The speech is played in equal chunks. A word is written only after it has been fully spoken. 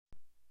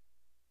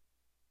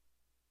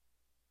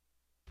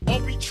or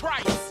we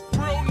trice.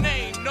 Real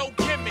name, no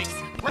gimmicks.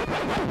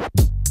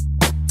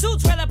 Two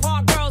trailer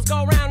park girls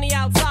go round the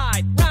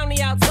outside, round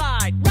the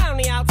outside, round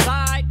the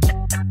outside.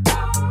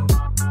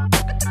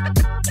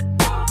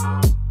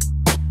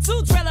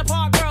 Two trailer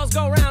park girls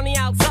go round the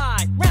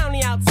outside, round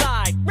the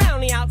outside,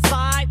 round the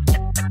outside.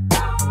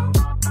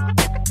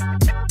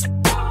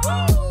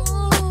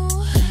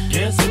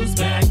 Guess who's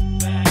back?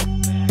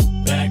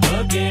 Back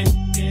again.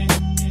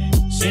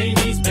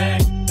 Shady's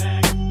back.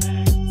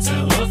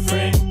 Tell a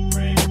friend.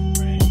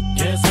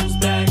 Guess who's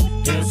back?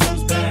 Guess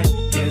who's back?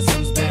 Guess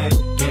who's back?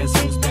 Guess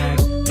who's back?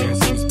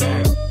 Guess who's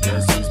back?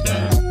 Guess who's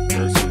back?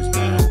 Guess who's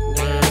back?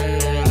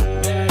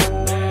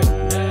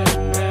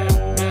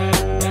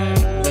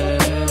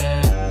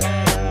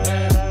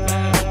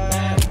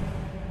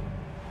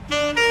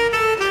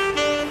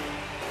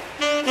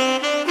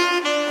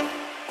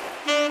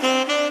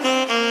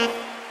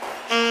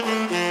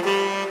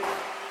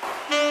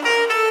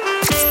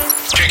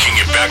 Taking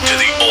it back to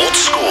the old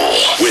school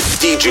with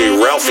DJ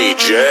Ralphie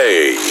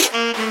J.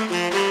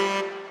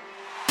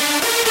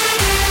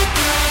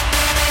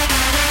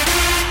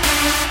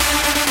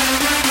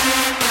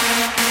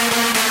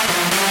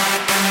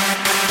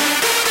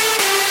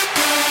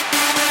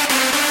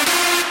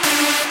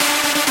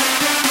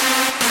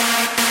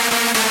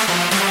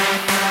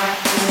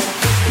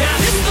 Now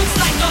this looks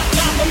like a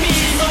job for me,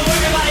 so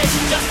everybody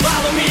just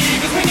follow me,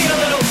 cause we need a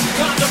little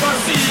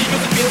controversy,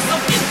 cause it feels so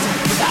empty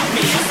without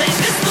me. I say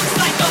this looks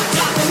like a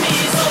job for me,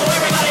 so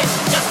everybody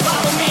just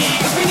follow me,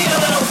 cause we need a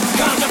little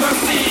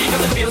controversy,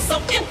 cause it feels so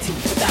empty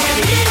without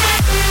me.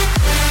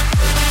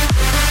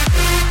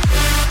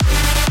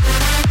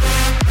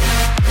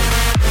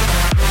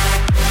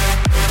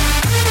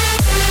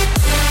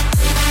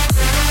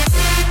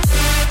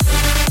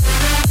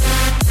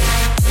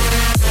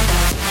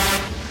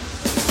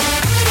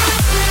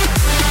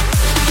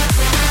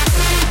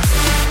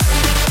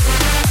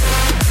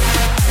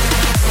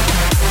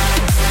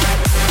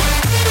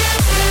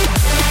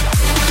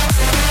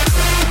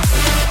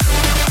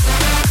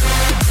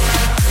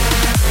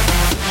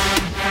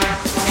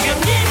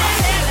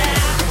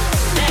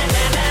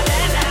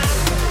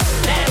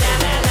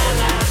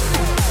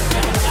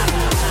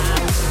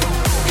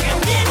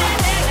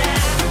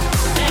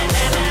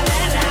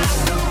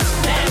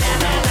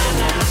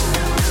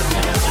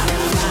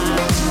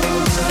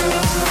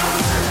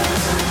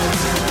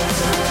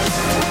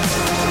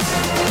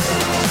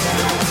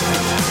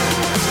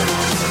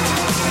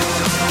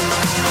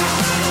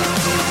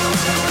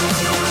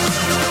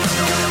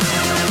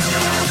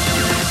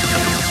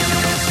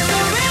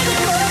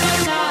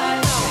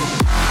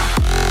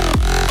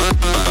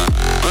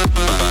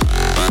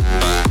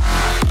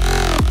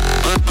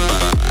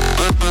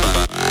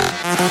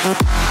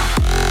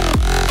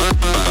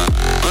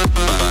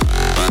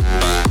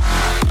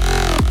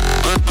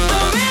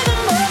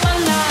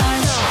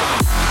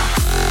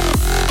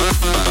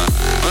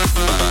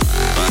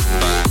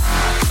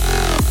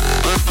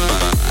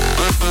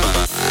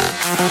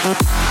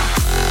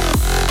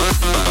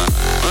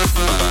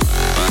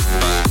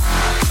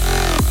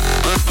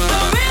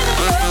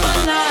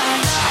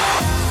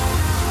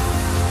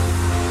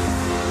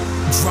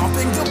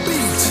 Dropping the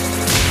beat.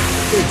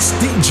 It's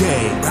DJ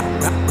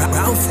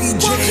Ralphie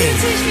J. Won't you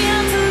teach me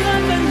how to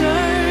love and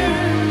learn?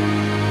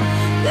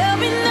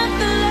 There'll be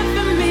nothing left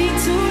for me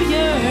to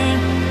yearn.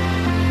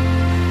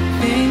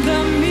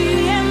 Finger me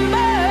and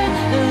burn.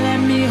 Let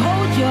me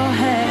hold your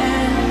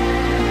hand.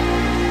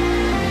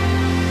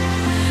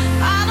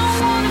 I don't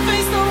wanna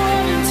face the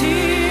world in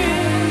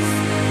tears.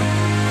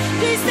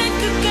 Please think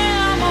again,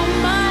 I'm on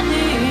my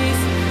knees.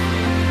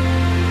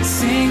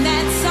 Sing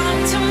that song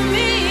to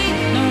me.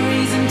 No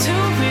reason to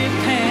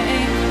repay.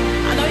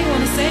 I know you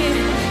wanna say it.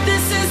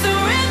 This is the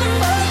rhythm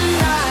of the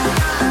night.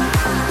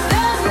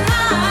 The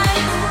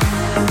night.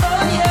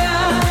 Oh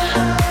yeah.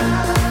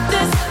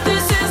 This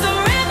is the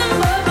rhythm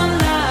of the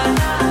night.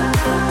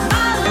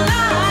 My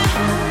life.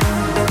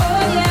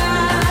 Oh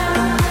yeah.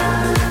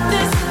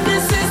 This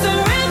is the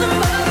rhythm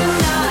of the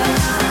night.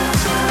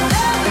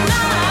 The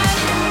night.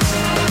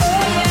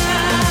 Oh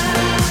yeah.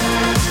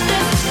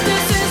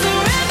 This is the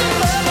rhythm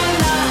of the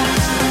night.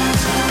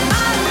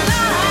 My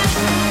life.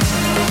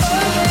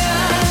 Oh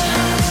yeah.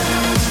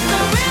 The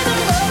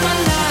rhythm of my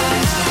life. The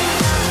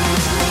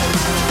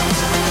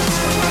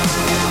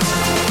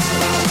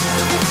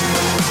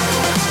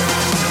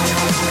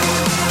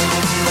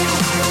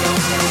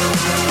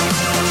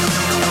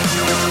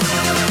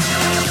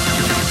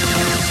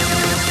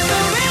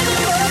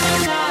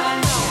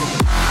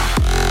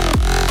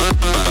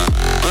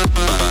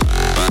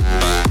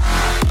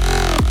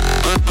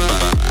of my life.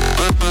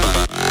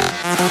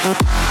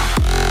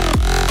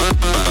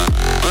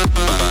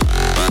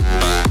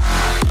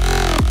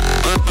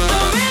 The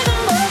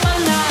rhythm of my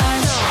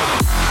life.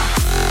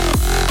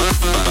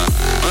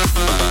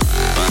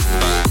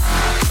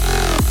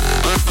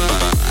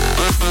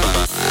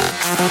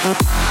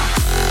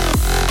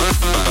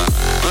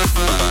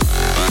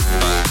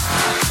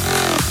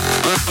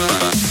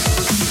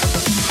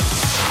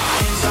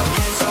 Hands up,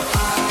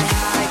 high,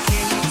 high,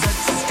 can you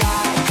touch the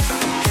sky?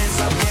 Hands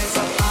up,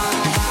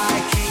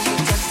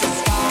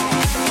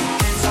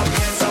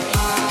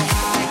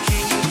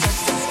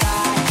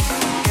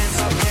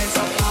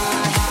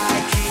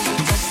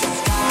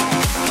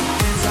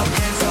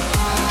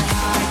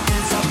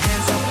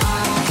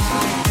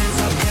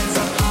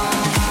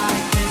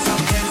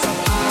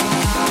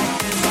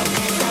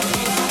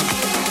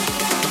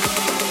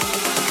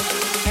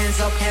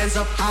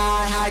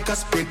 high,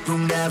 cause big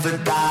room never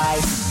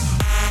dies.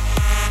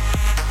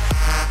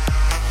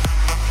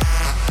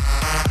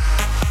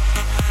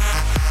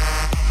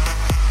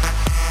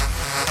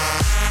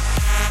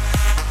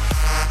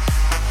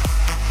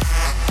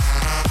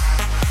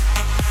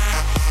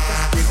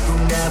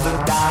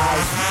 Never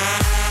dies.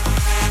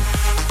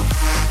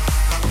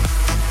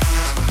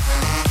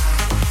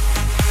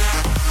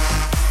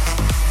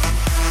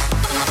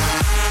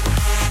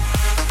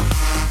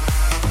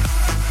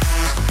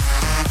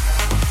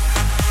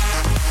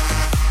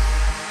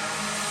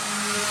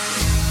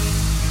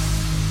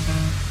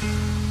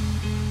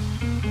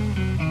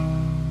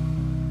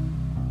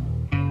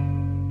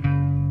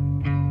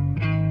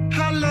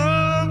 How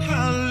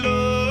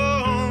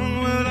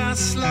long will I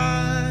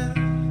slide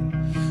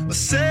or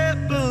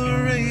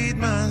separate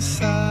my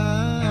side?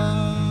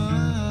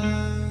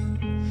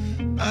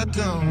 I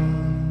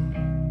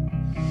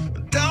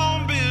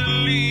don't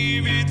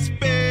believe it's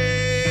been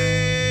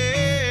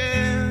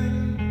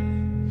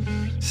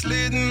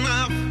slitting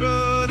my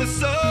throat,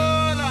 it's all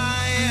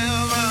I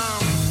am.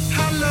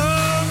 How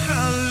long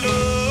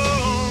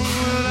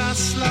will I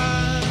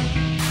slide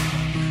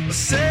or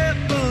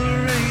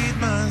separate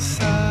my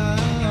side?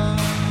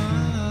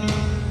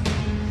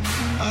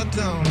 I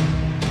don't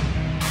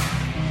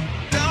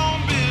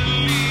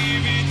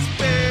believe it's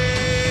been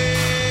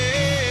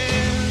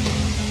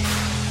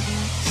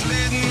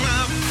slitting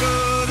my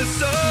throat,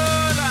 it's all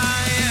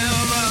I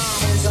am.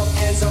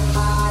 Hands up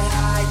high,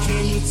 high,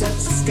 can you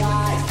touch the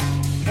sky?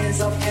 Hands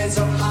up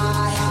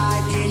high,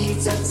 high, can you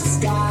touch the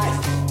sky?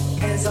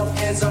 Hands up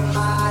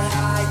high,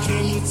 high,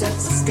 can you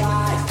touch the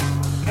sky?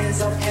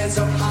 Hands up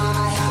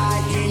high,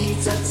 high, can you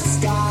touch the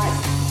sky?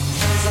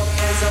 Hands up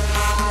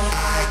high,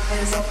 high,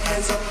 hands up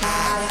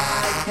high,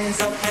 high,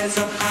 hands up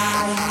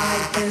high,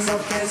 high, hands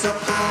up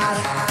high,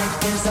 high,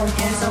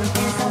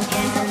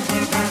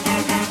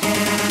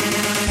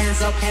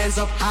 hands up hands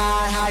up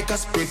high, high,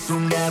 cause big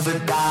room never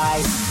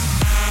dies.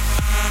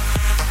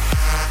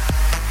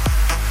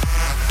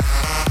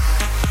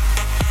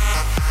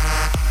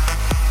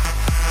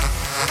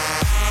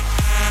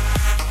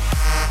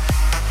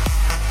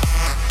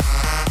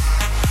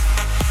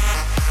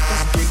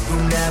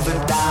 Never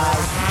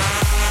dies.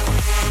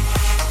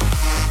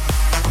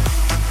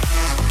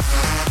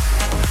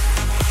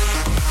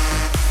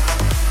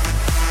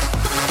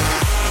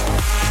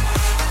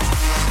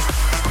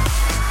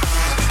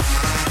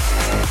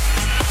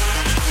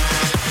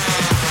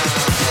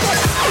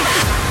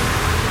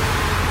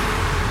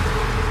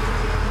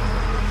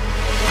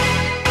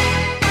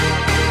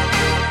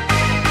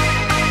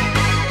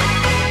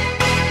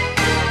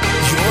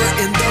 You're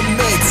in the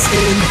mix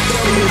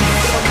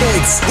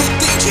with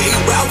DJ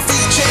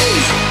Ralphie J.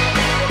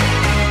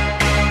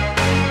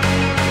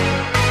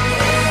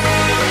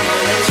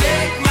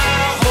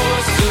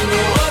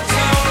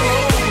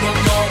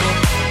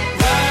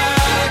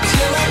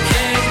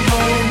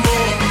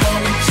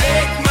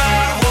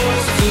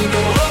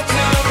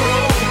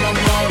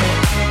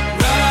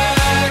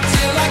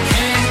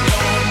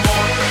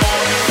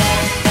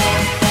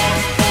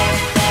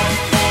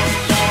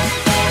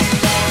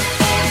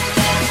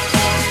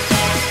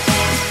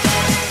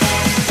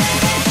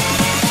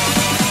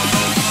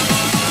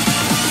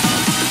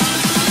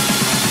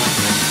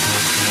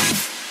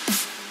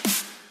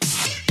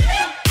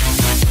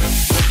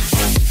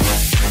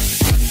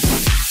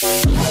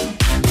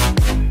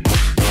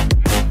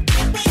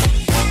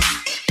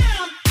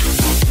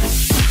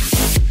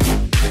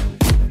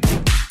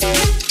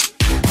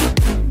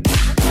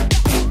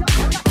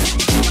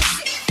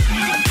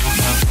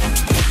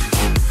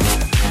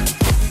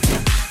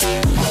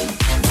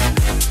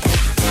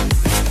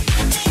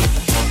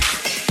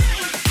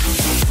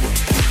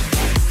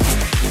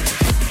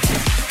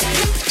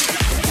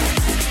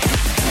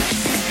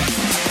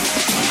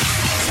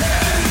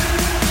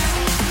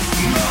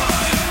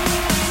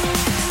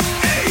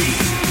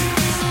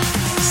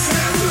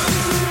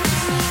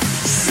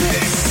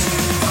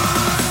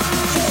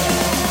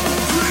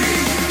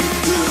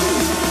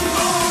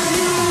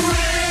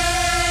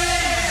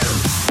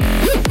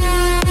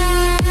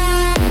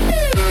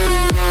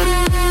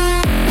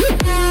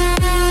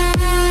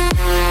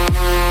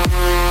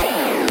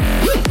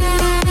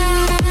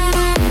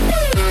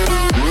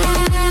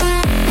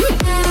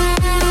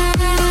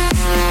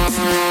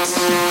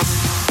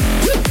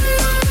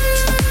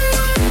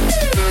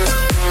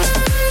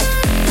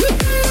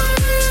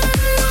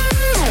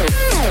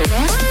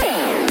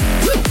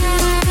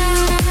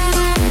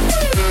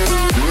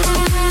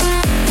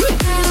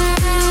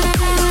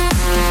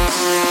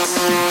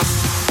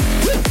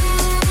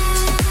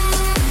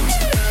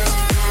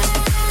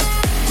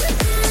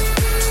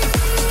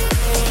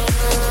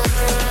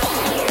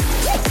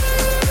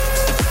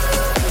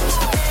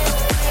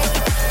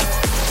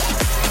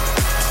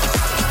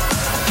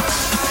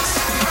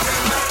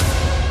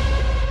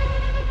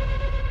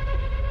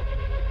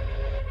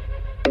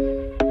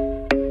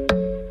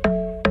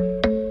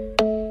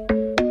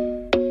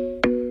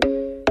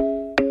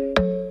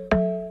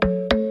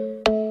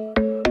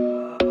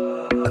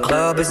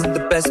 isn't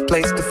the best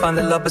place to find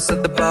the lovers, so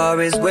the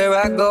bar is where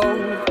I go.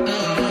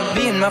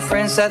 Me and my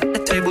friends sat at the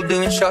table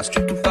doing shots,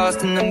 drinking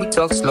fast, and then we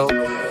talk slow.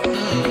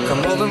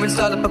 Come over and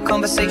start up a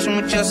conversation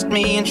with just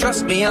me, and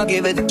trust me, I'll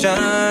give it a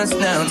chance.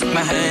 Now take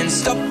my hand,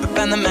 stop it,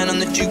 and the man on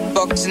the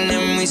jukebox, and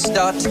then we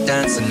start to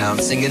dance. And now I'm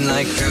singing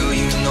like, girl,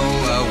 you know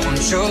I want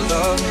your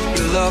love.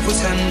 Your love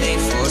was handmade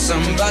for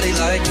somebody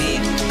like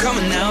me. Come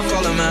on now,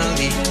 follow my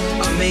lead.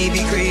 I may be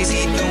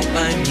crazy, don't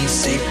mind me.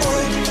 Say,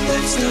 boy,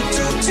 let's not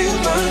talk too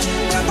much.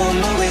 Grab on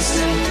my waist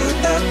and put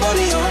that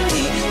body on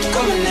me.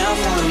 Come on now,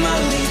 follow my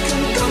lead.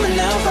 Come on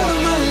now, follow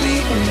my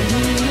lead.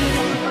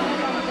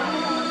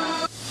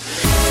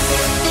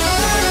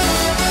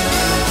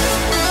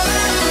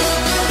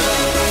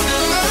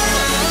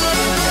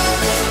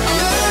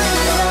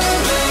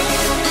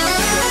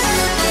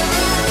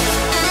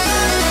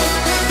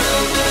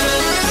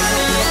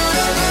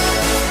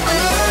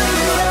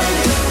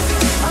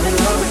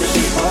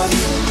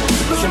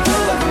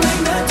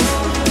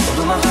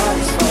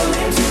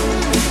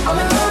 I'm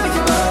in love with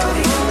your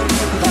body.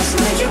 Last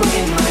night you were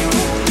in my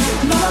room.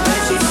 Now my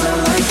bed sheets smell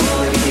like you.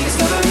 Every day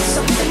discovering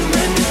something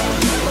brand new.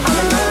 I'm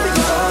in love with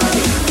your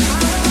body.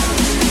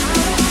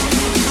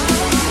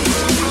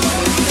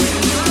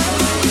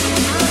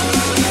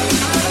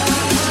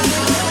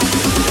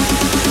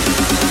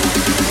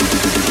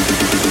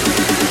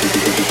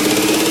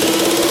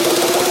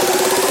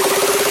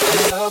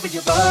 I'm in love with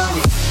your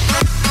body.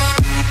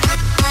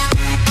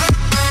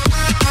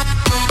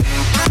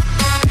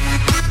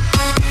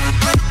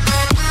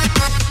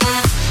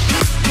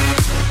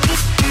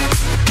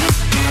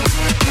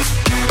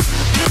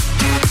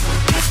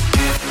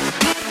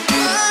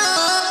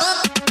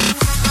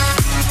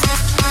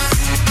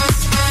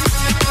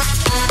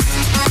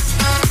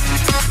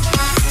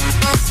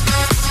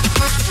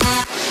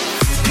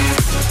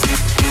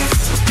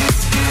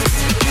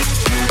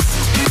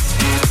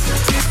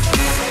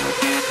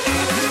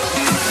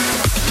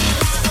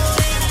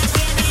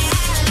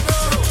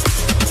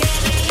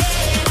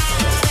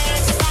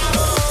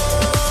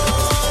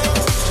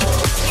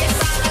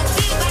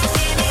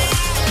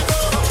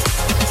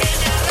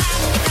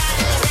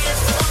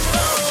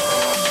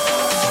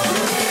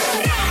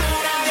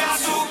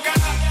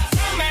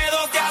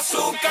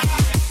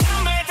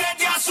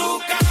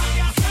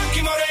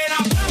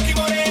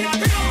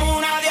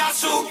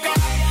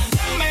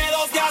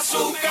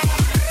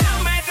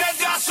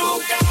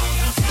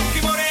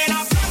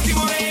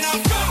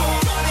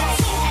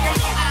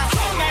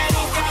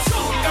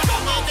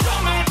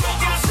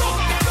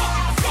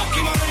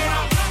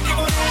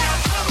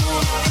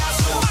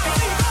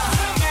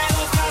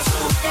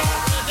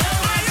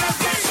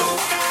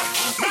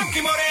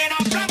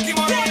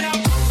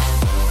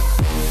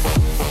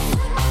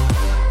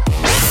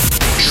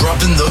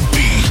 Dropping the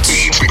beat.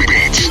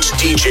 It's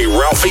DJ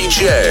Ralphie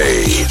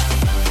J.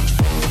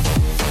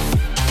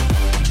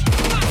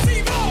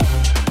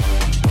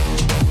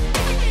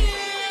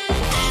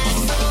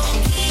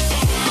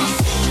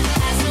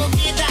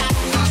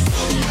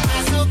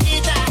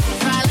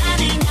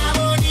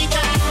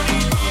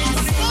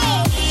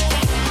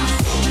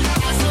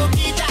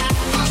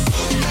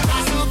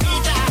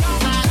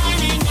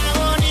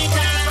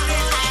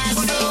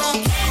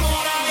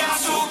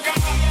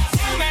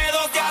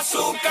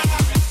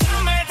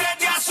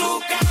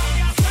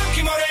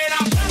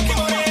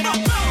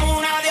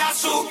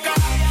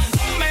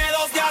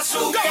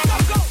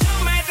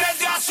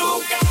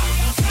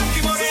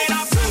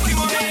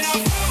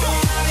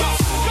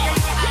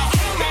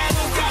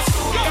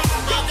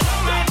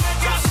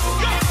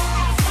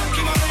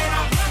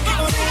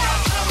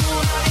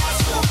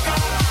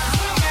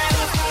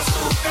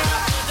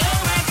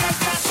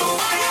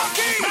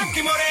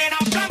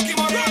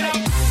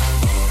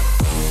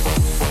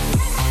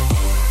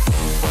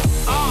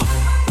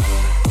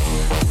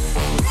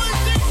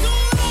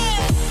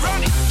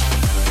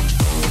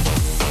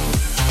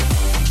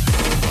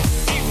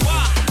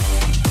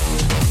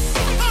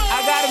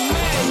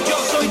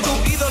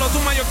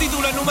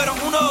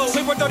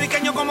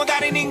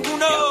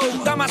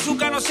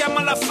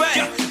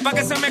 Pa'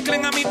 que se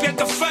mezclen a mi piel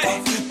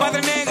café.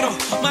 Padre negro,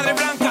 madre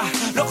blanca,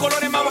 los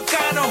colores más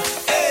bacanos.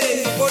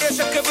 Ey, por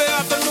eso es que veo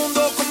a todo el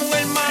mundo como un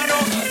hermano.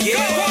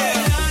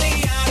 Yeah.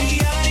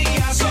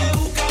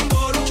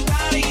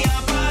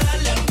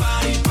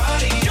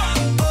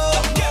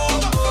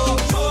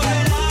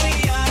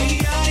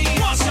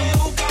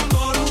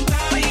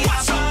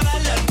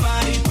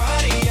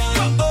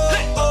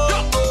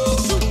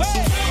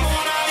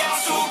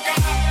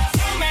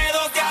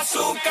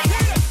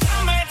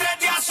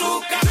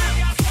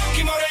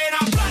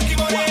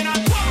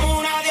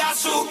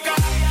 Azúcar,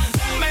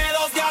 dame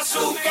 2 de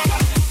azúcar,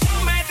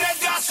 dame 3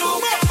 de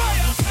azúcar.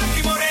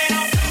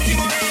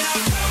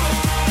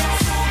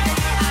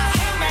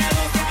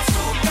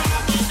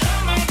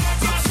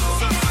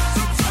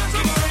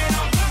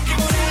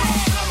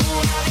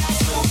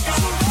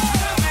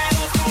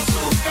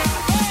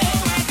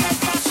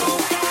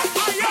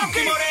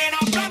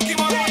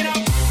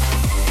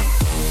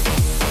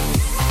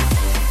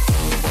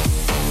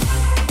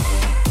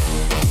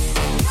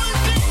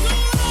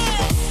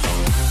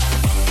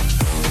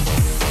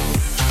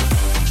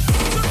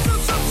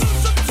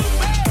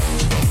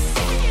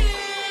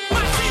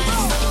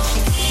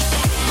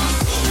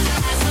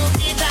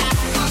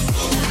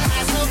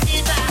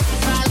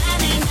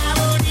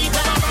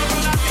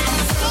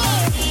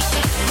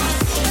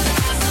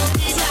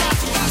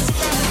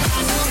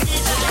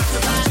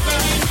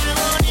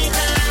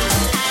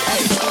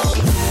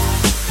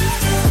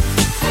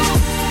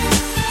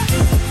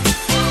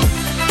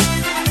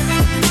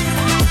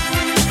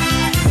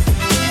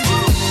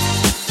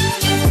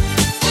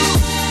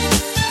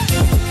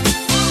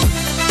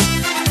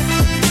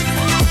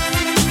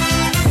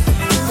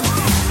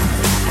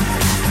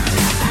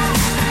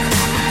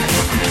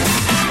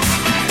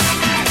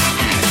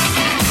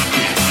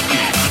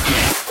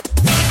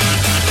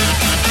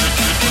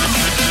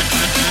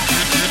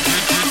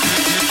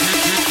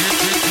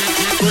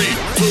 3, 2,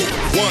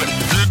 1,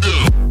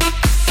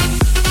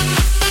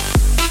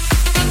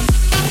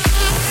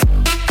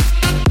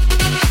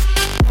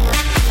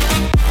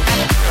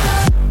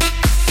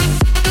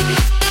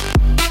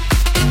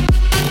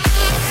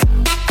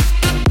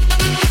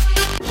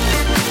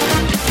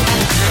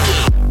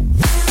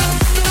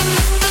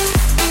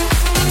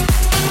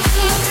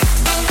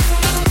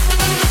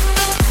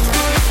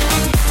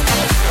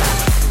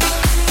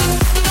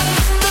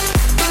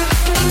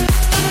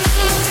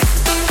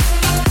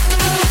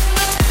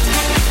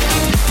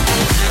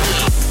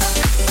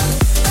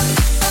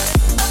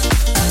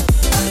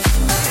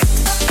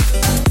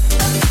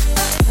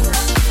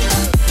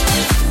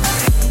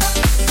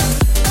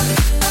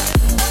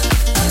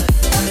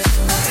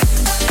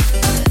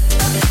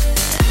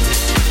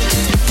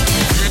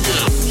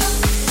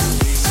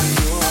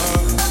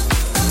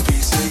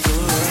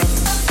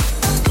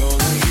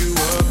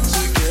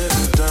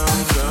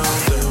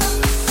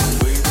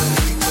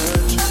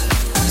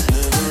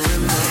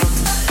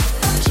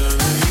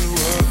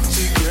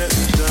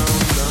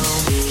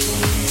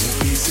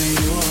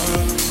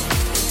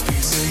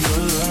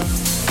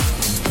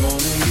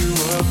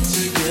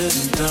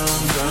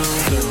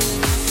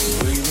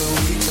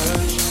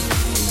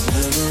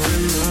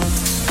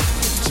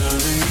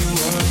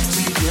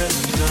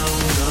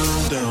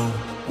 get down.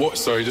 What?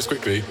 Sorry, just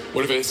quickly.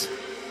 What if it's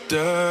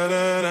da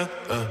da da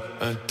da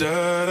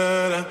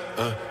da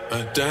da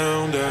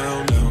down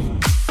down down.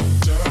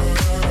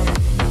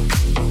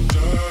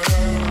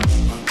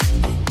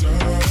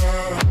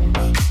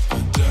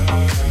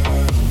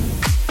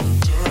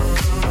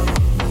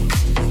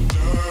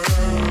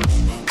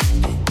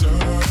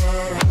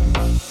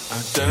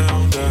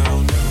 Down,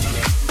 down, down.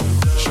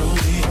 Show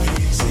me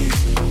easy.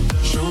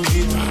 Show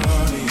me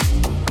body.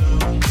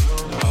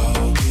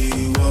 I'll be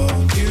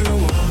what you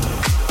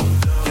want.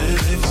 And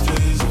if it's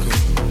physical,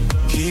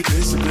 keep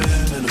it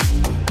subliminal.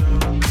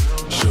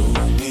 Show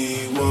me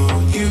what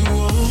you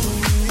want.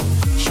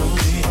 Show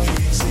me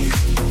easy.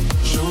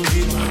 Show me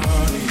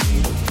body.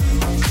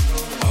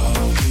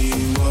 I'll be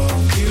what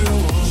you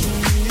want.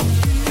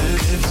 And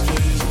if it's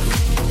physical,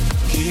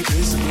 keep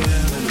it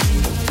subliminal.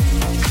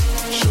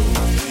 Show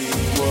me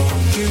what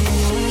you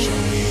want. Show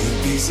me a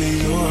piece of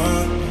your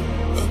heart,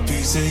 a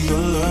piece of your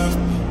love.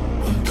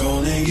 I'm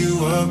calling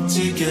you up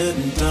to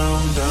getting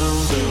down,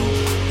 down, down.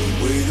 The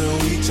way that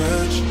we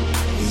touch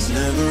is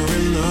never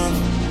enough.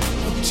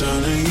 I'm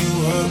turning you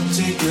up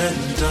to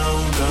getting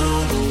down,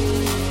 down,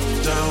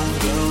 down,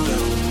 down,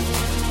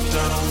 down,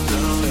 down,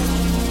 down,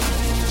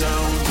 down,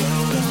 down,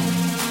 down,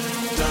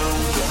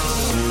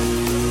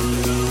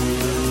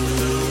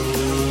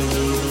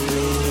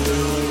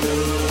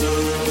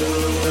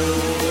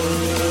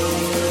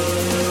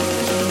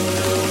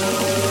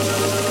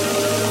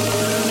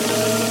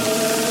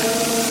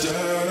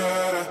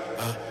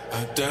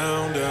 down,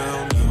 down, down.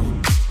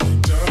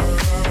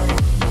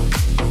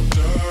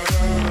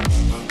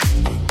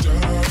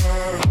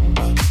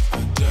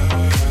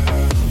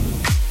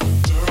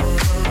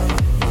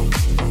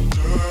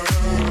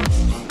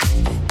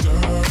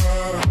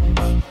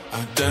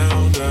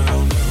 Down, down,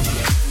 down.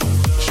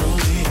 Show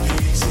me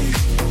easy.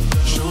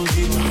 Show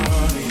me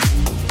body.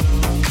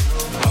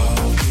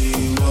 I'll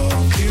be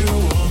what you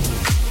want.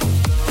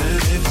 And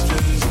if it's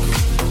physical,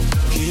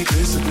 keep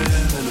it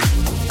subliminal.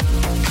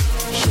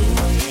 Show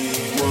me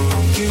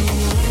what you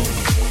want.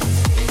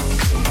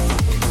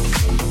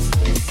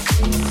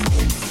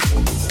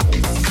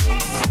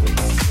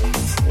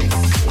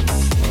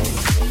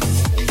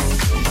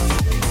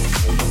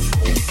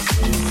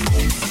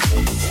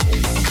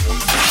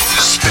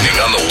 Spinning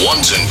on the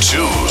ones and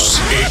twos.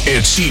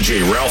 It's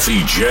DJ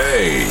Ralphie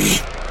J.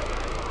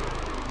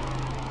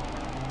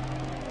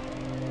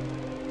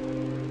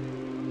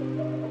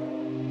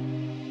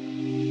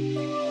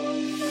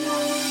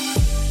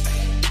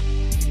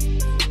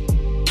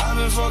 I've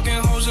been fucking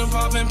hoes and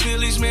popping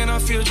pillies, man, I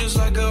feel just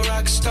like a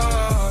rock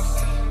star.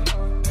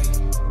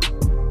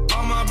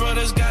 All my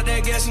brothers got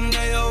that gas and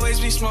they always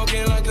be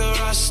smoking like a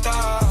rock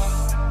star.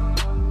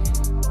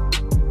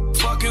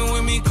 Fucking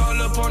with me,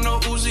 call up on no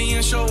Uzi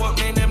and show up,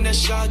 man, them the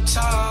shot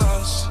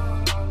toss.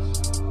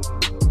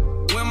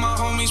 When my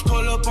homies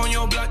pull up on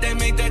your block, they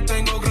make that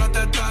thing go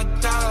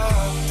grata-ta-ta.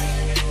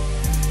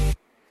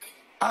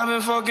 I've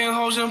been fucking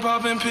hoes and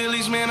popping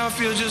pillies, man, I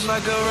feel just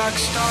like a rock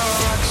star,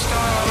 rock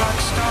star, rock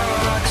star,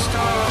 rock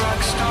star,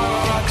 rock star,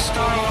 rock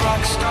star,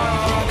 rock star,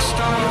 rock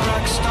star,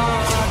 rock star,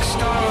 rock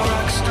star,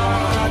 rock star,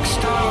 rock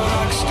star,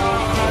 rock star, rock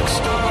star, rock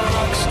star,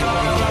 rock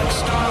star, rock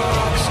star.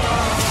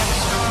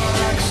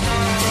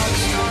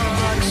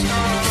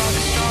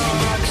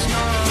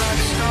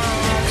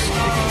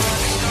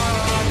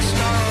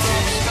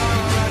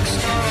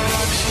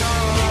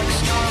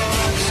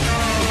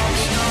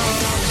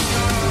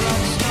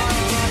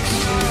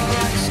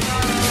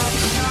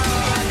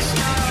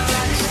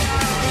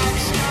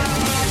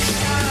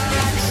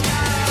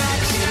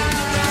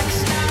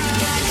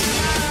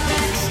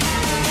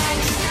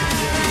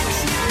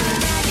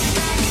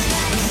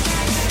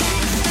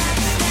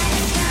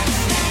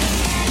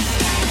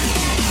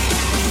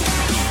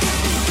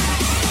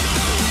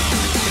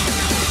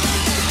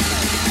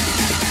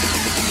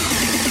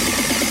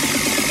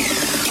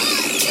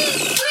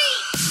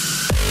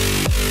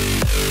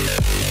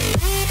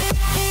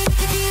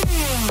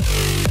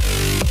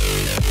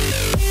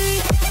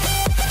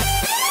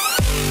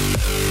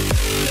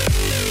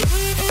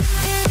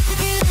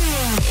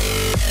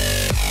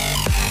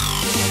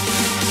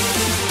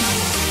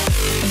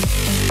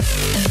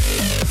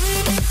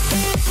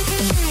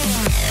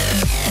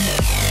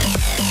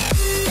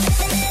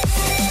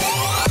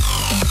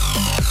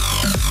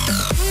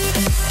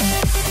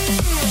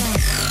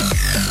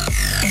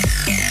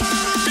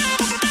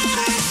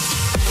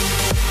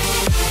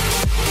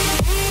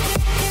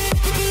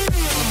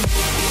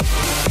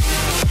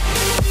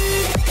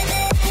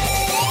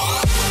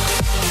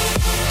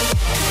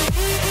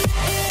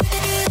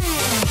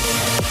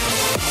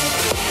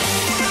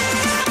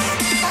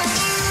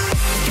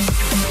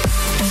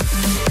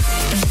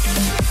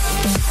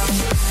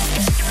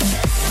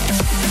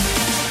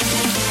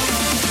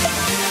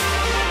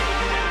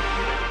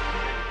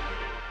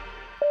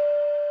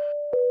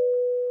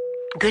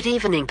 Good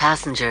evening,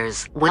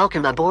 passengers.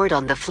 Welcome aboard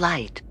on the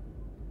flight.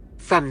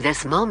 From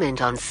this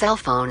moment on, cell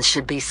phones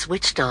should be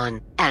switched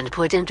on and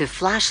put into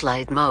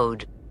flashlight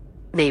mode.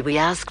 May we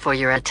ask for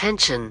your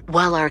attention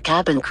while our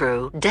cabin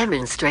crew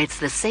demonstrates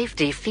the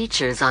safety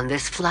features on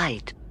this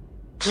flight.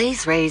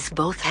 Please raise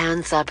both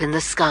hands up in the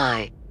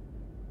sky.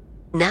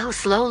 Now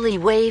slowly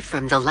wave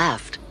from the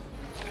left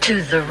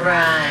to the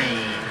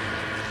right.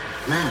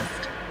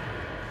 Left,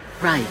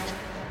 right,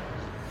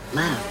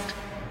 left,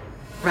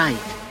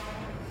 right,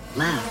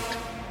 left,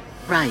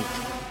 right,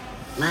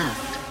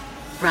 left,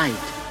 right,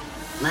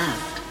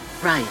 left,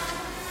 right, left, right,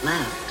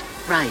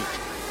 left, right,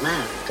 left, right,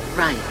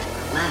 left,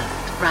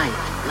 right,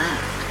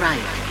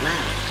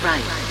 left, right,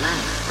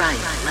 left, right,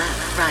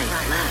 left, right,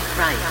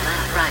 left, right,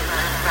 left, right,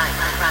 left, right,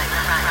 left,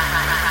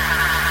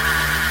 right,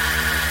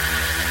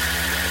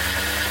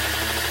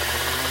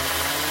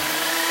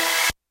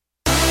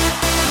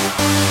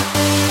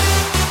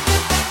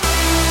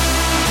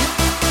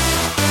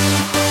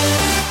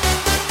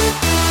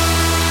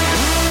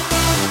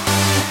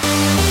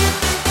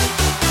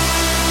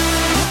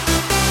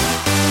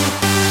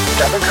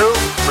 Cabin crew,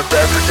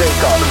 prepare for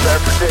takeoff, prepare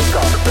for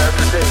takeoff, prepare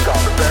for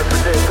takeoff, prepare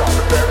for takeoff,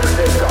 prepare for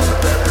takeoff,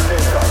 prepare for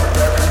takeoff,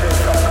 prepare for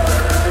takeoff,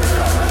 prepare for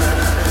takeoff.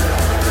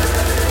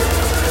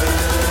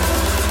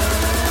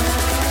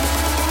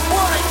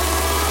 1,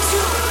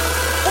 2,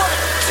 1,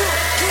 2,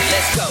 3,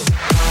 let's go.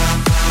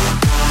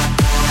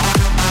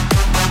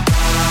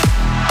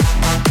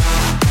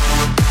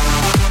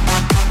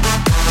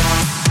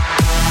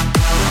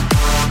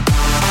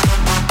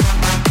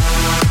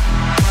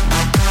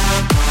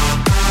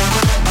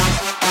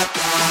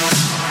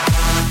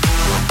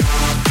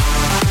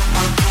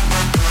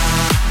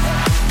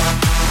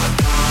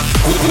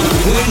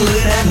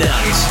 Quinlan at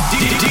night.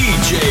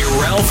 DJ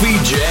Ralphie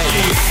J.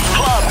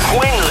 Club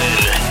Quinlan.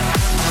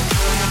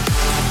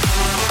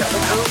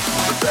 Cabin crew,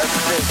 prepare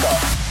for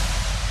takeoff.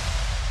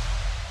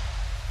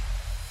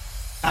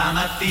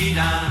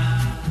 Stamattina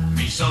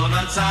mi sono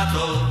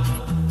alzato,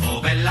 oh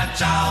bella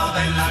ciao,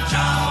 bella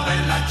ciao,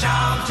 bella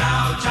ciao,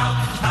 ciao, ciao.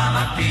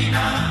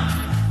 Stamattina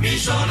mi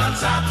sono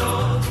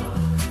alzato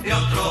e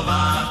ho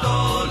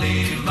trovato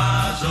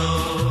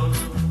l'invaso,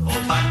 oh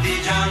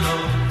partigiano,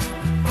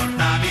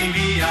 portami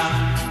via,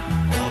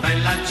 oh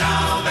bella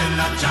ciao,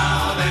 bella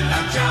ciao,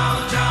 bella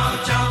ciao,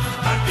 ciao, ciao,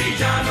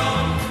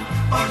 partigiano,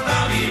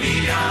 portami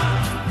via,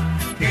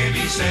 che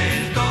mi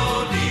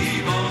sento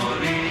di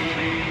morire.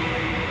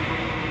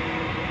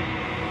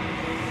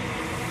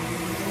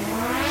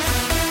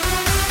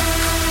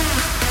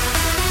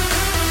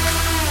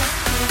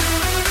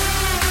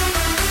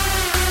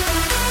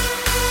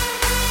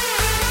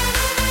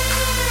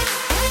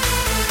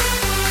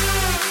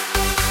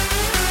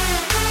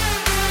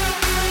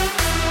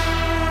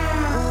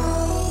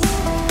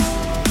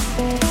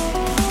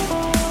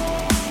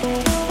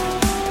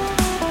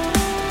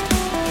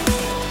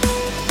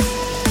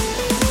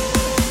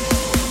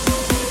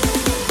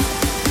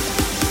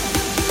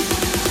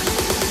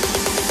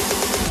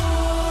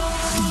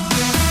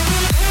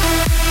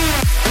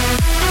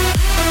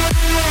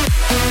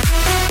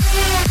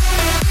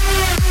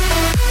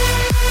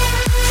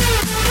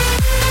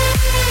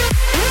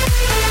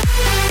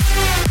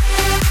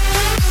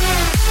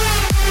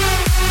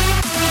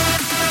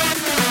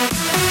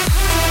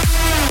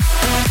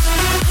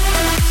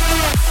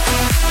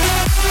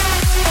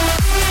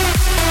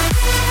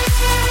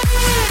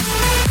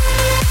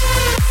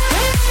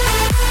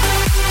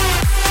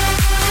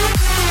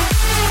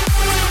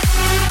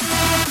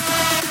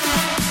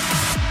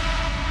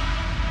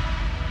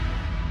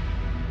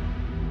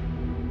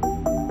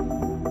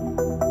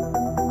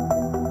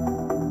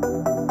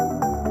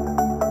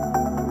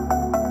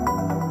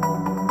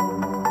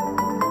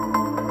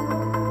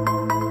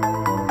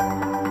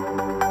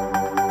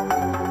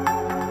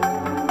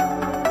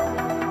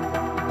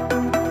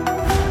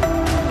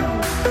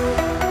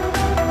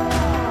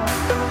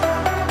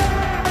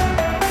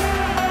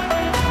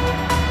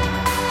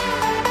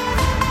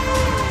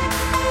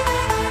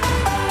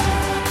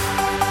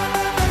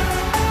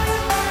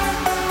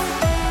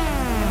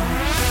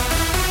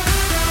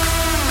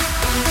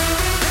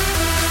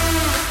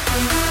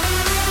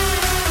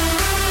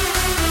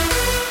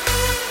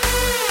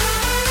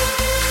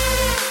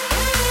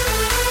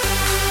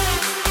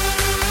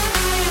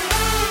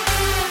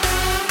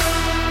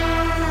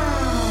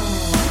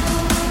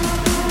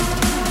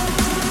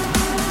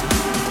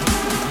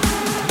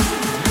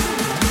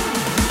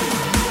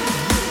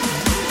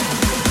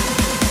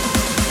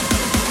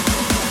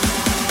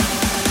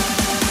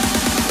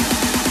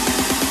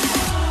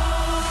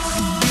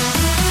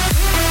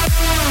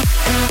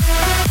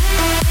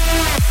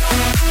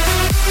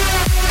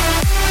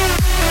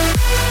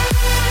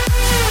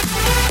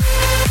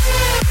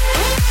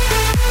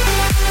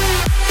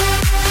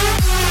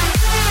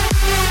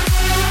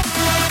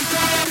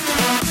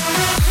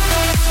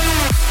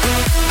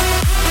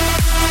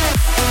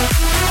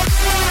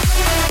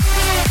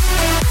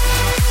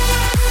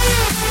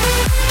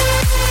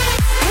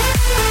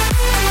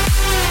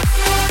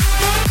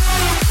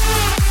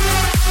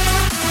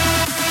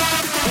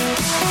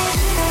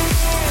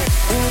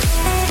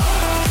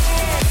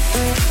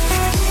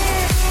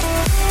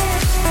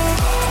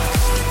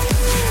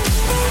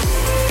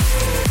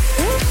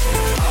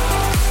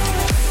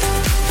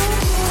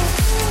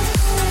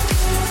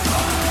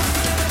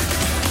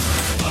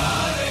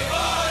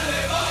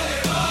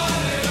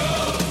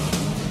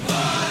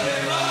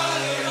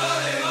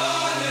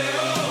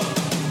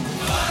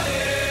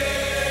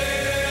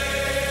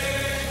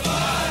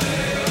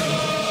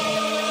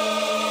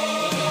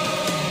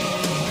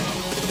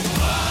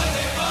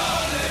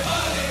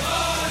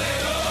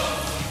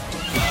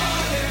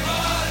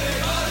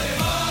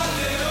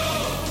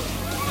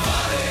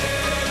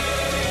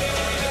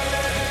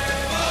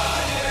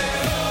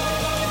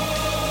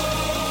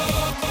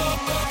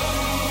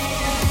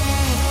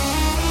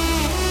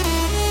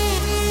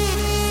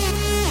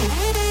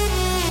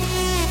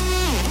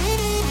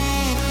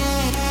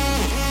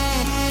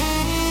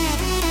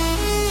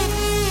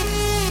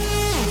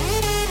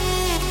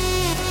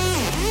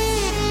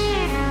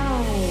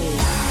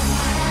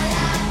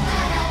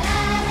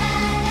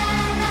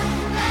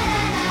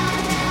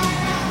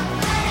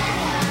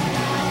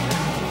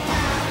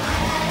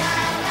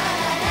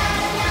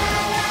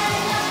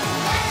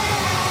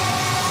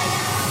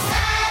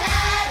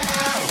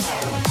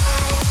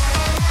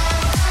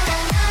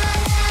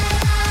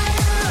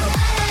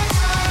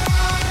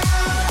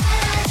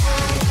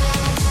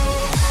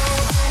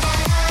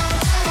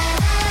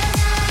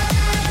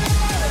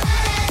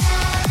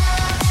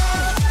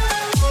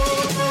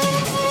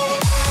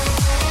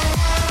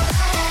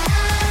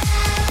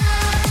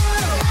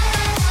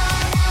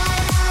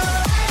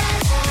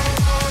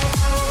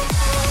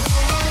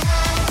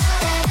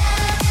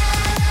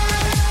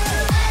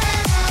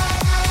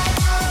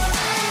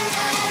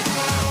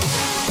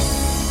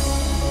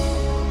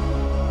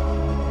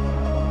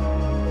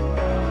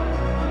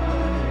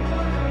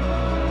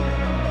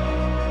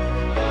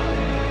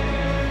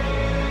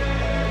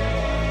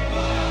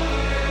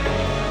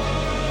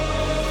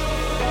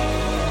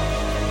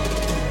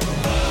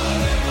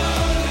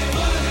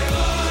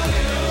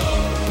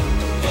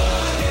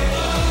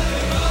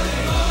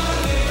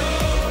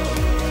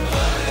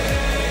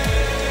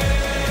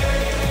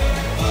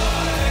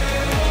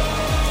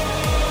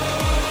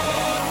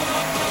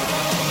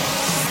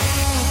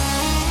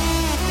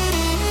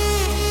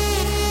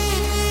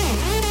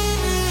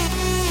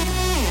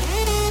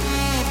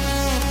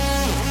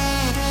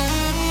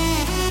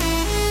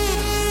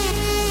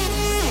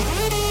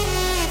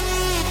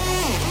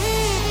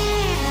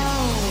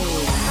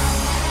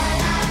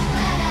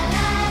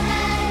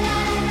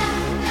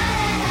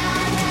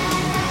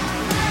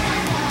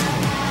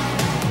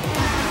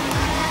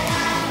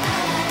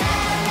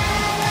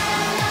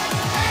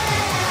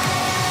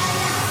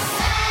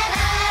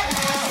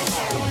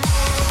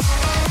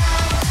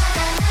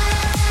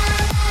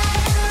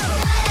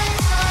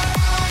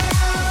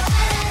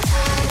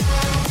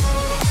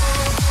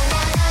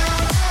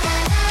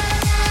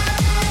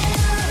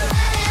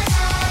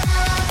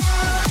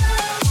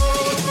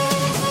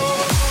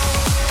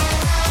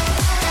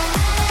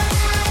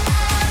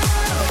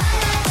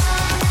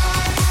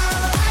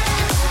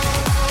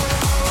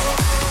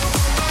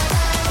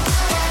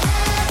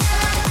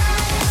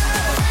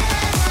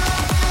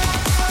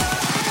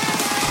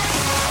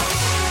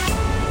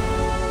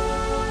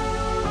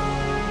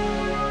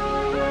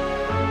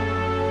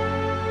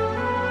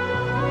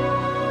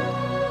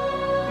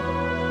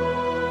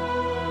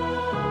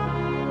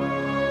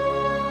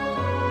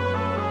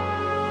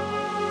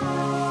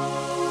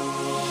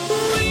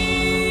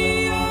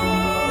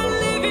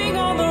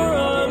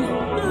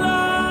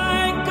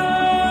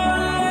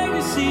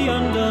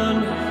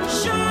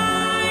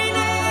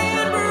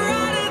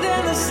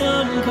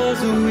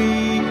 'cause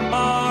we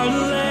are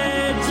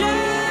legends,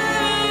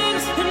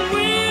 and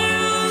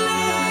we'll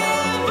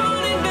live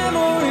on in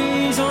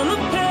memories on the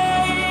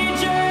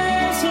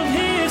pages of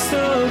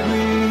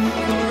history.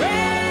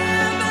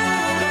 Forever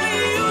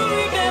you'll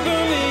remember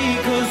me,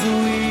 'cause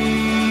we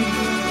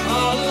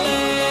are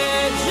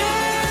legends.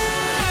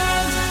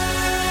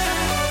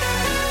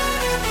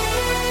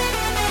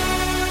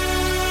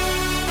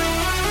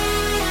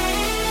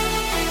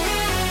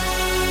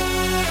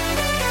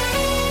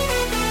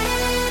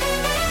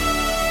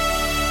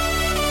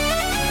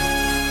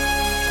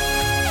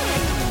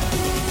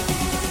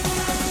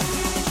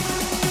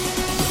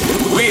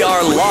 We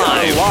are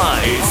live.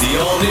 It's the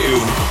all new,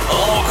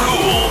 all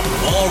cool,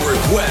 all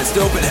request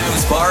open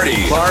house party.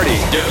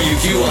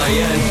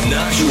 WQIN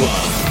Nashua.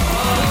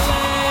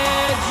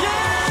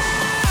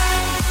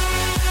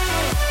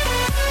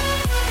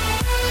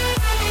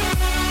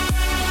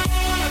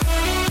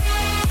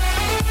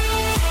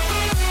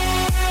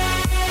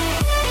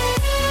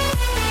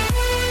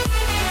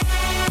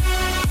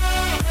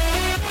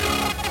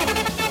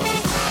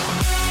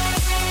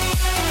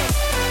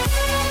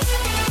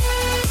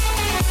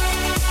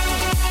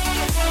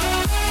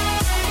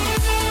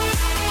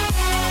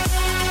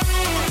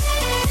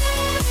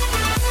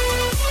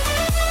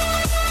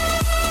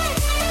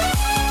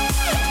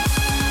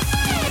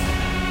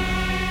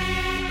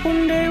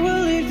 One day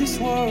we'll leave this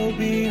world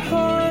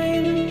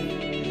behind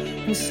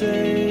and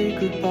say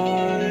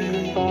goodbye.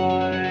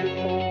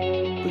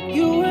 But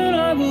you and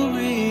I will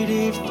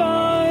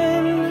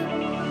redefine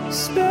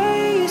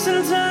space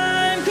and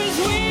time, 'cause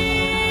we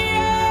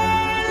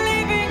are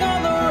living on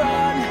the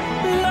run,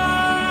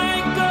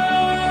 like a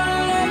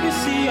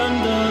legacy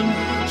undone,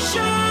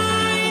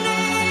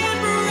 shining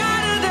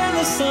brighter than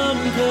the sun,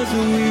 'cause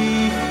we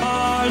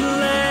are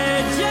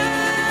legends,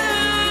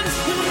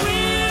 and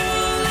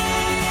we'll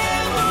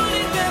live on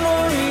in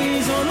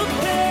memories on the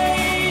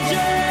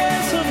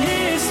pages of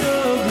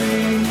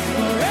history.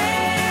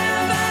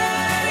 Forever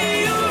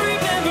you'll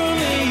remember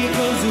me,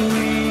 'cause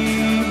we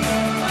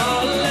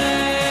are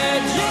legends.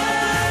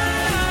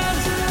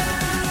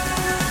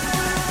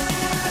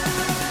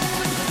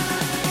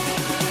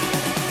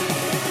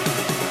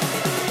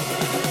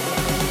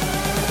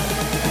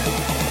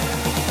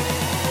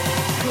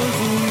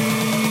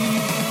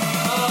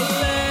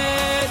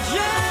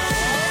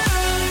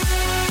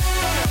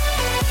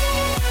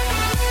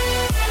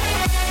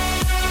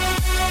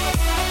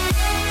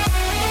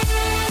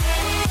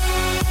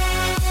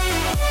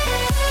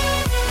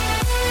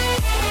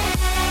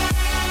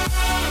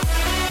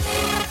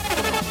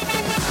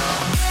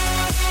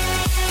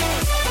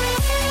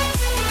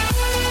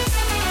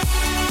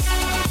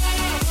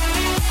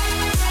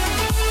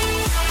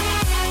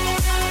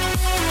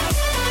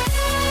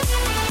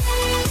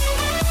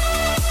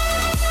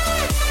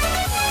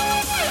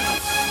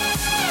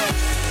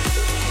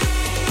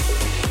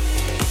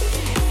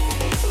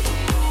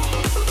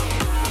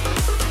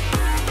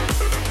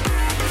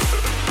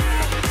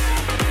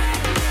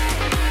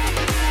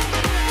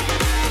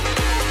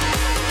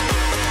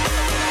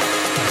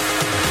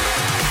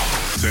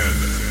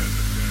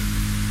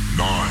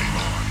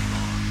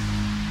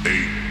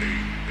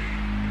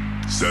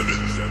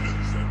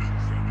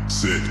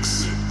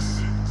 Six,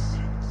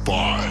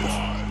 5,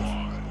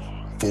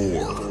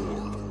 4,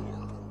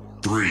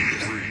 3,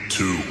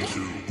 2,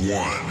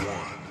 1.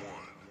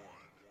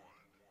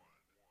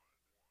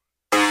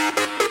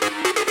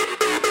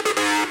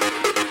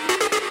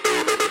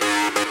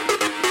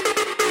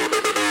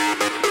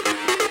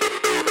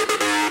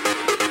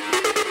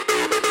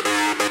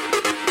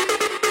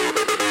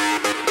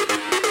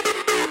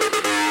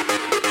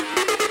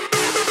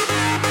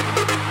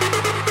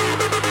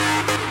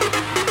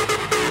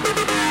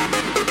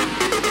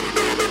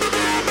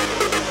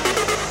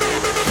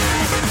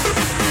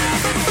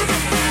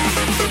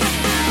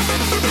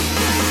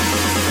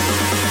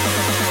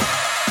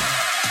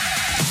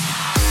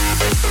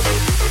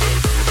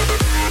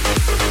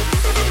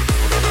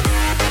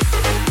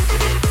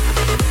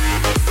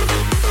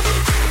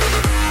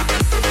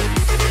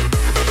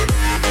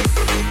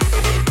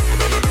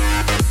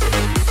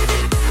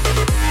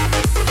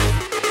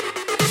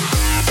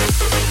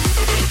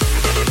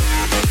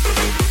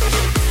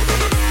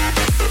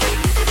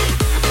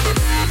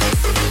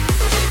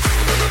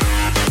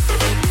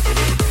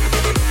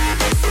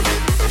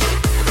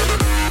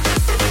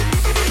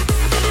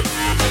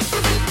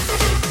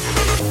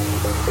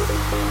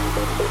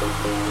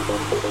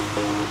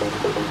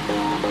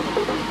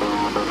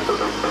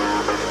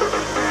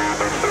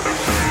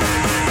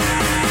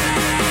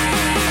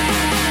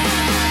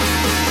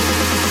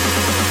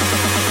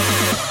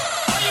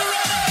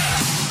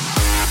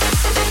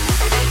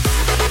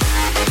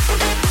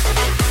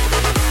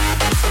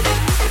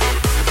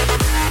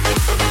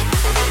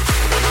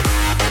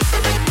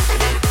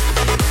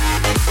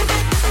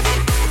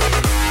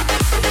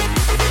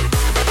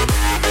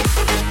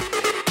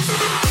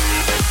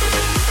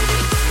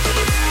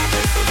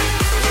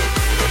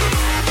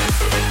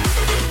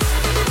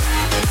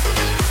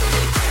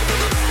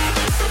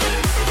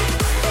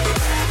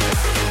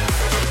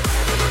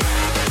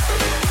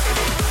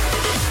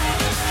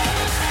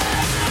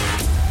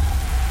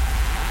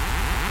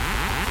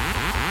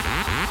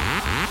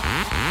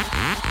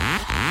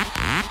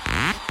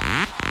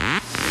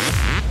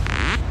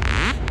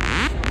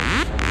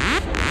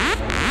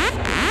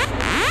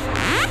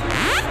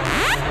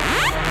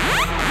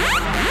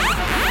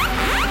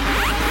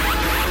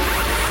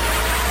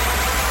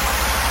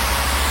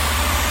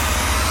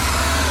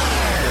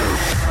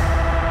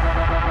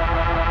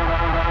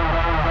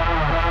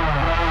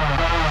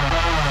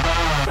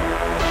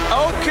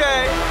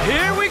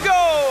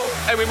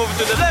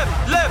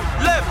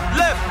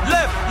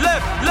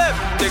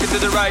 left. Take it to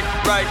the right,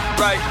 right,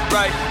 right,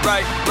 right,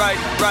 right, right,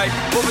 right.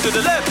 Move it to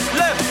the left,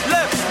 left,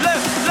 left,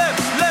 left, left,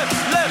 left,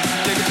 left.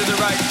 Take it to the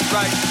right,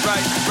 right,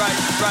 right, right,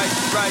 right,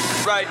 right,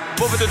 right.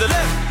 Move it to the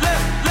left,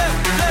 left, left,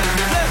 left,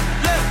 left,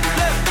 left,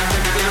 left.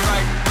 Take it to the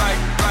right, right,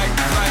 right,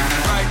 right,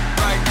 right,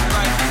 right,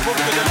 right. Move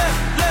it to the left,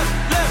 left,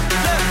 left,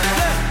 left,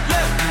 left,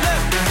 left,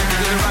 left. Take it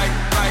to the right,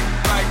 right,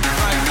 right,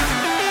 right.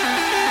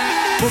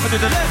 Move it to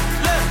the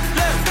left, left,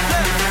 left,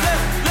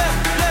 left, left,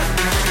 left, left.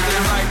 Take it to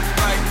the right,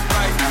 right,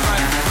 right, right, right,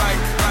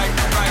 right,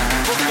 right.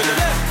 Move it to the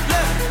left,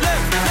 left,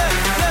 left, left,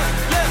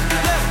 left, left,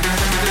 left.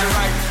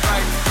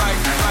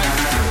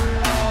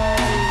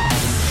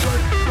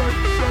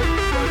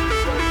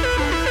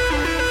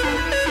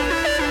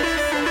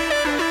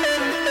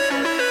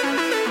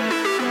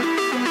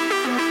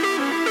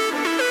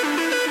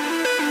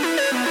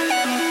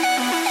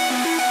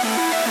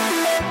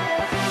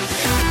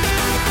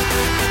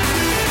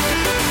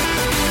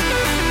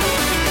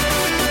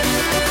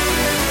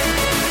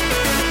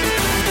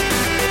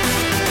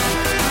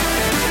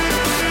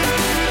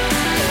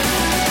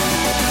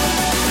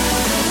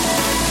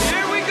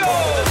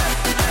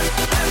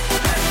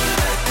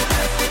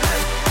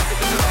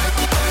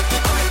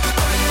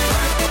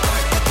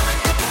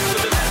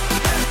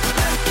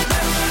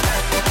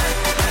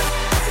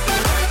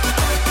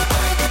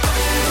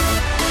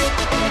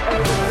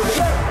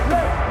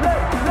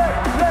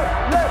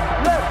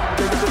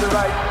 Take it to the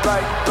right, right,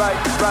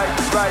 right,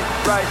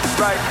 right.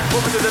 Right,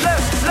 move it to the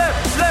left,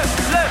 left,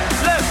 left,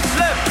 left, left,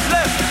 left,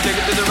 left. Take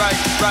it to the right,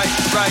 right,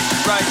 right,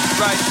 right,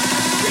 right.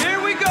 Here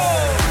we go.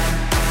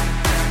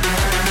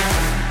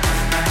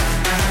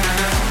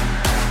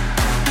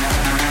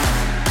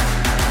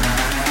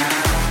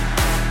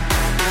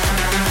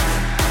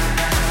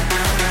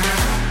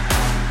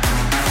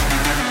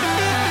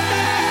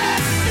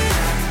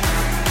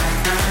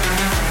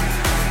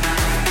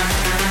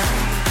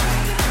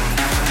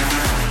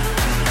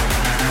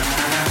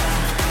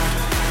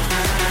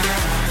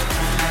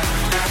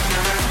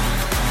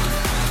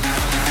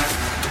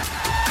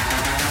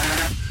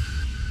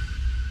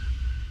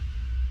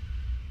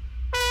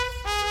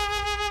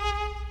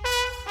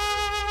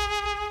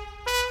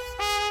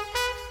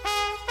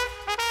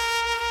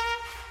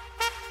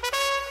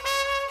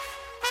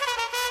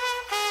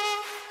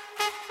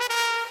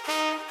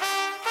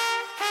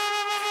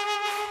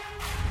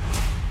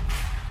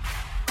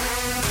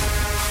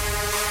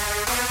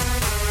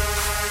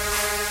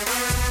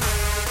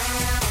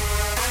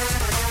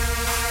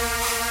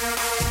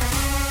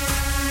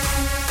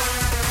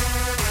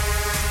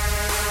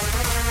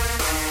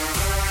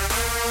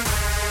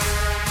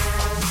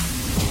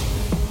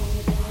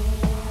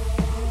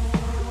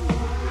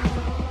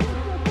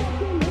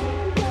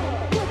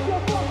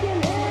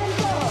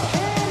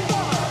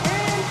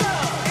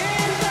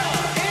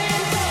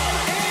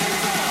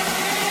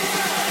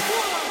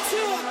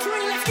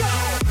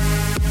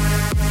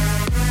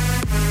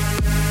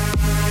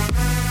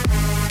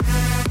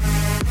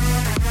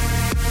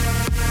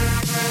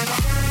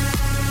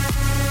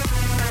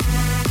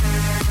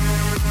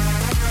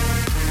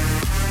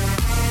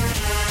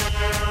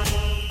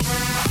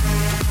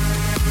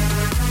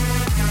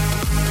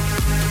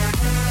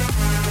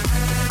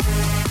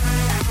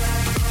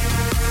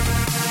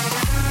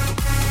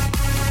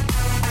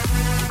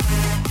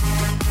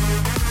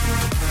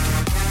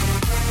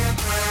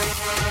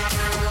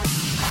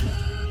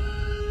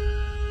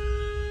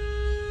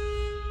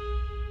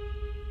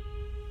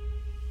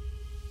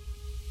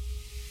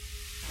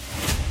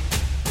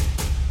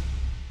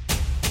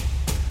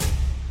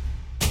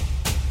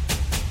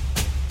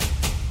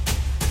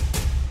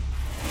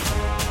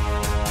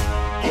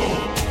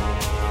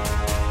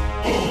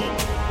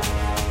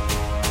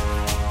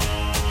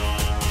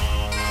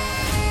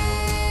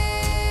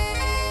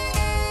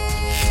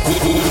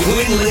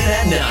 Quinlan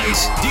at night.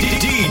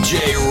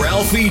 DJ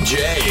Ralphie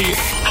J.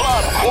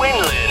 Club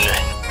Quinlan.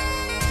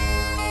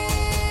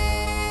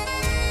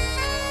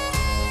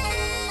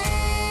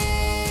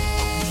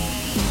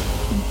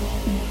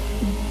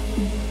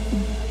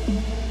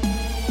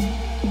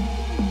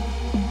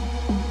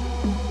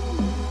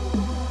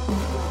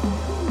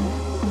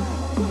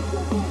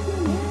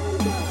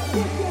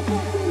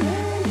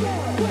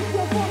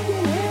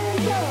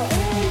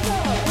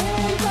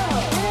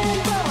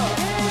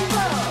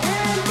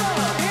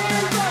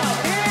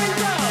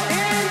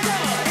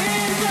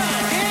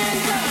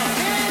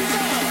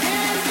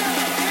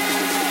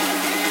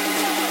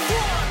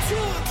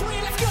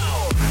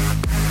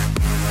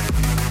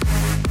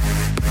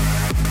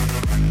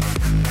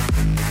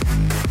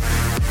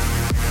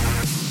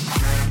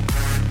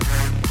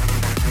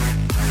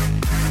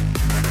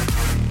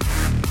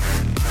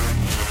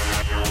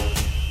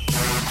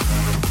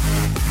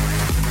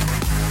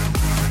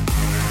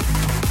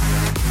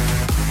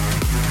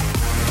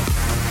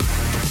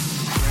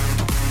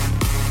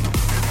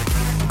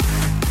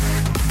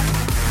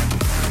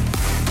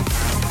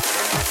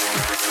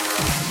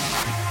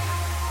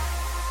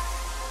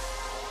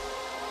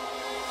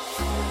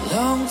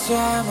 Long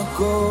time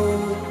ago,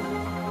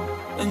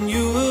 when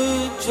you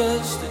were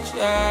just a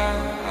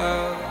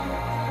child,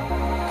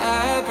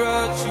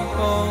 brought you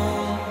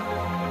home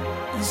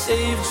and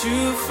saved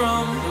you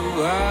from the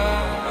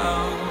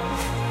wild.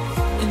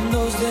 In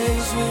those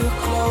days we were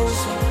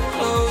closer,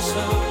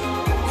 closer.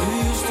 You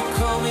used to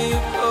call me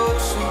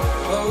closer,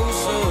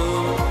 closer.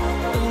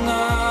 But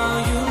now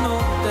you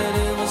know that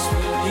it was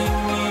really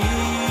me.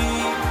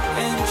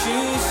 And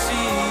you see,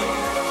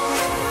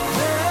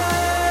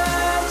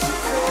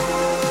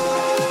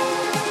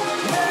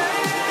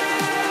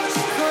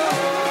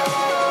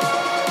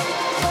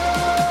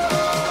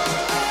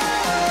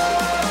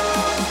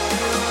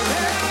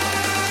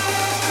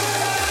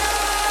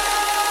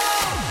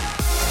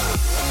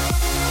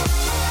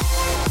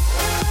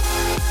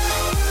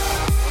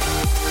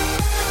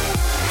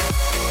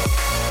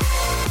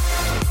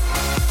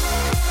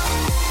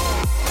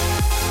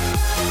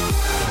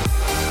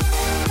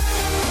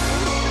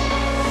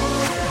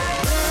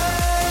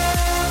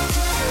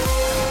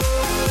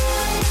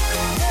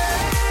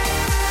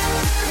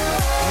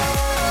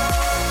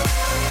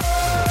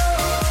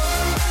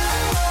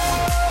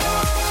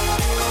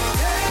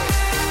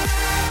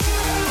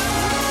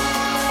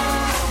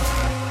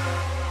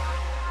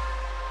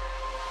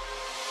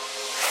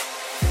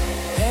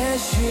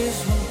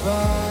 years went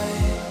by,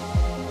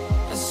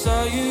 I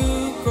saw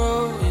you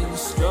growing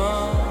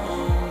strong.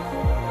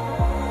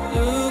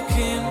 Look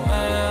in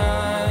my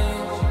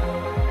eyes,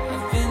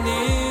 I've been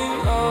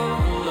here all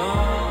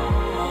along.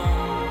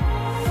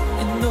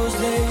 In those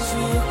days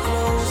we were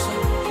closer,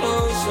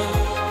 closer.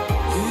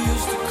 You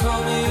used to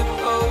call me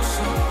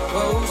closer,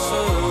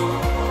 closer.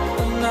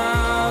 But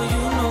now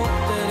you know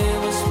that it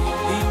was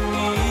really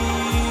me.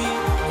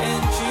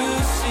 And you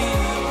see,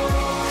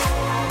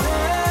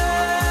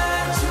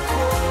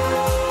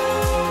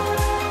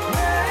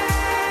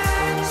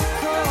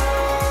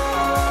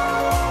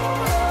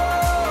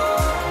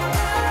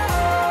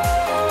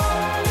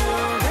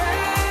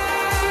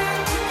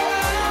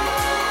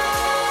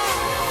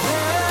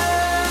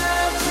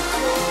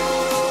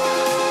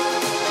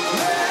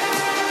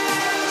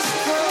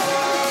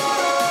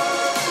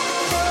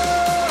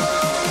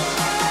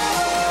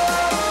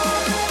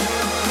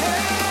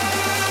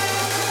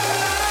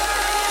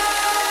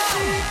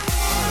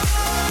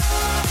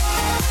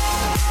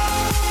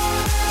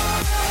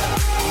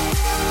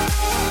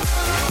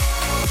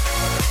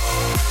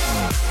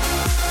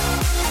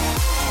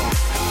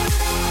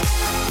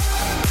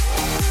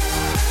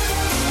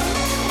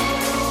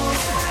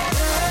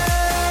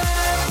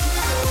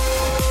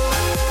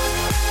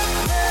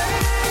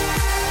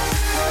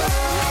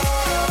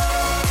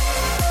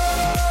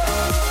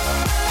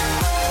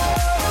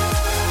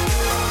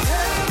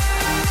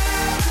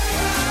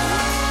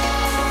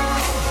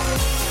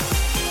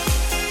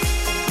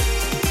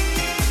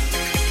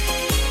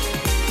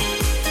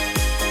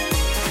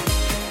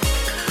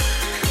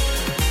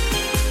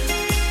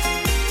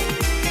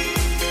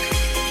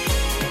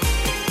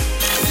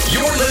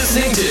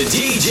 listening to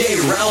DJ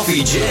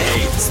Ralphie J,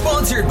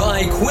 sponsored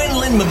by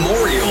Quinlan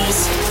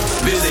Memorials.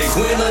 Visit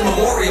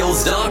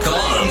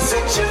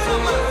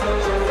QuinlanMemorials.com.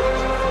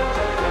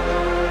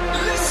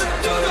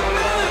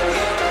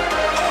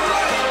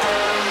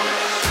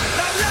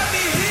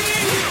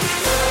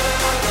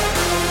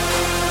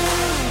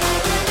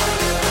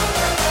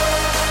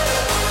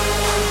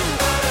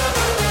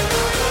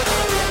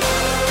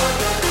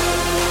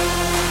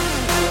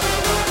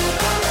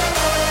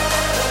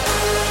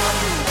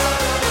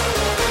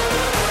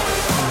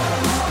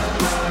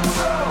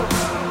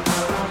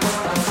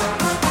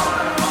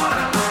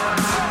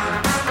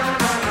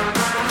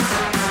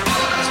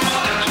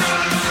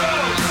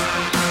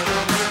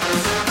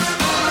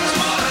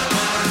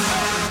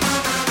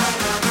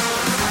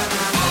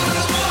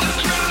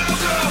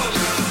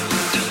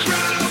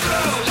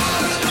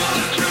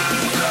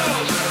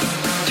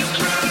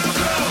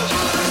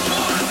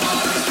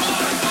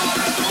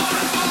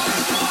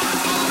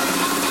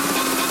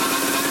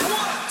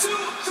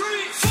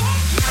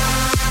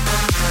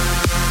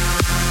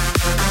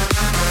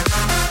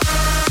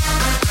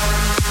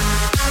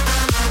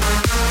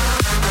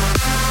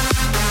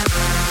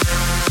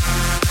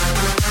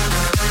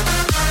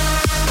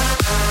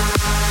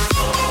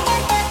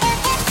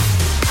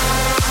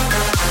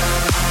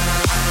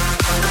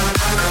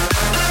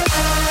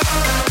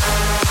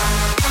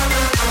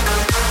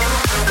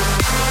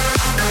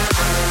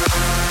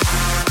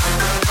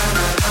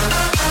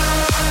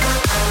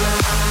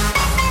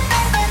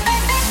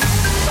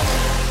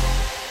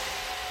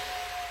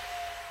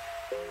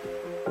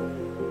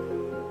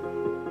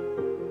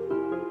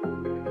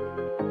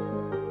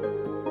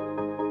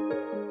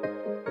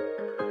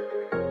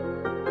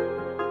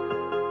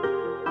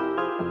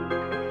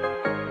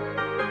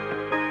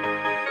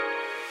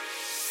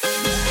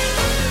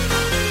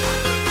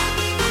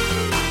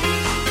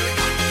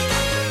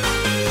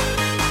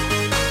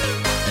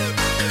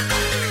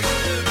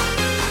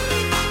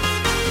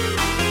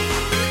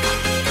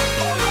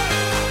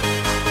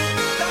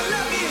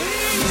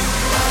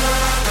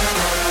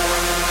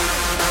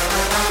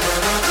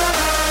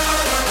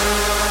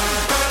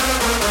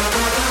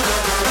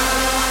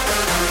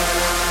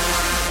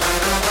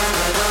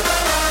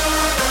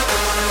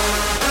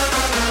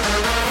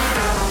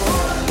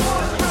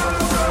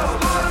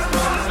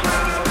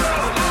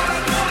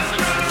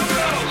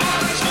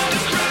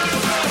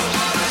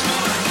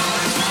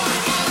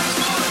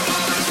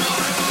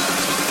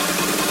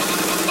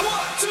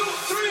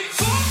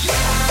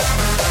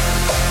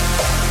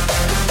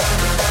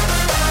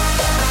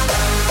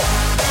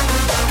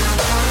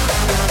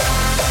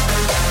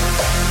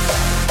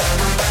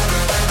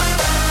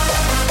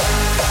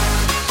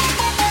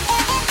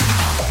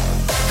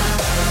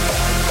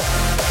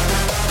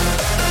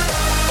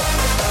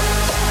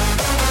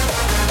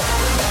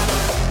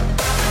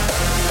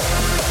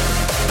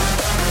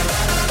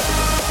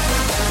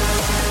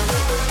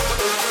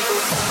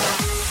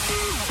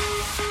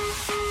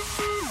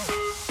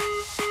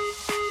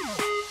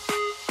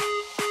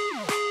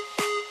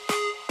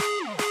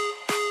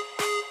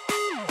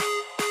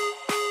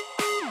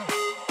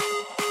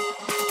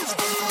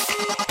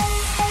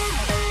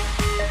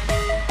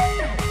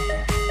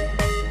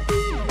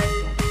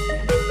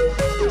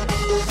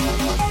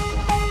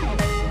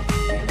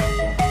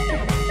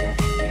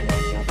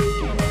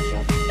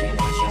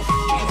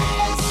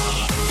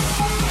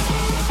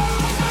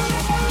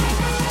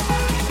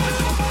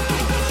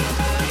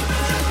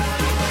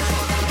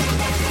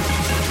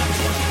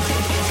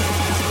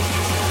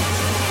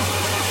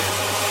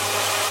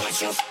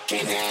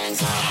 Keep your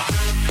hands up.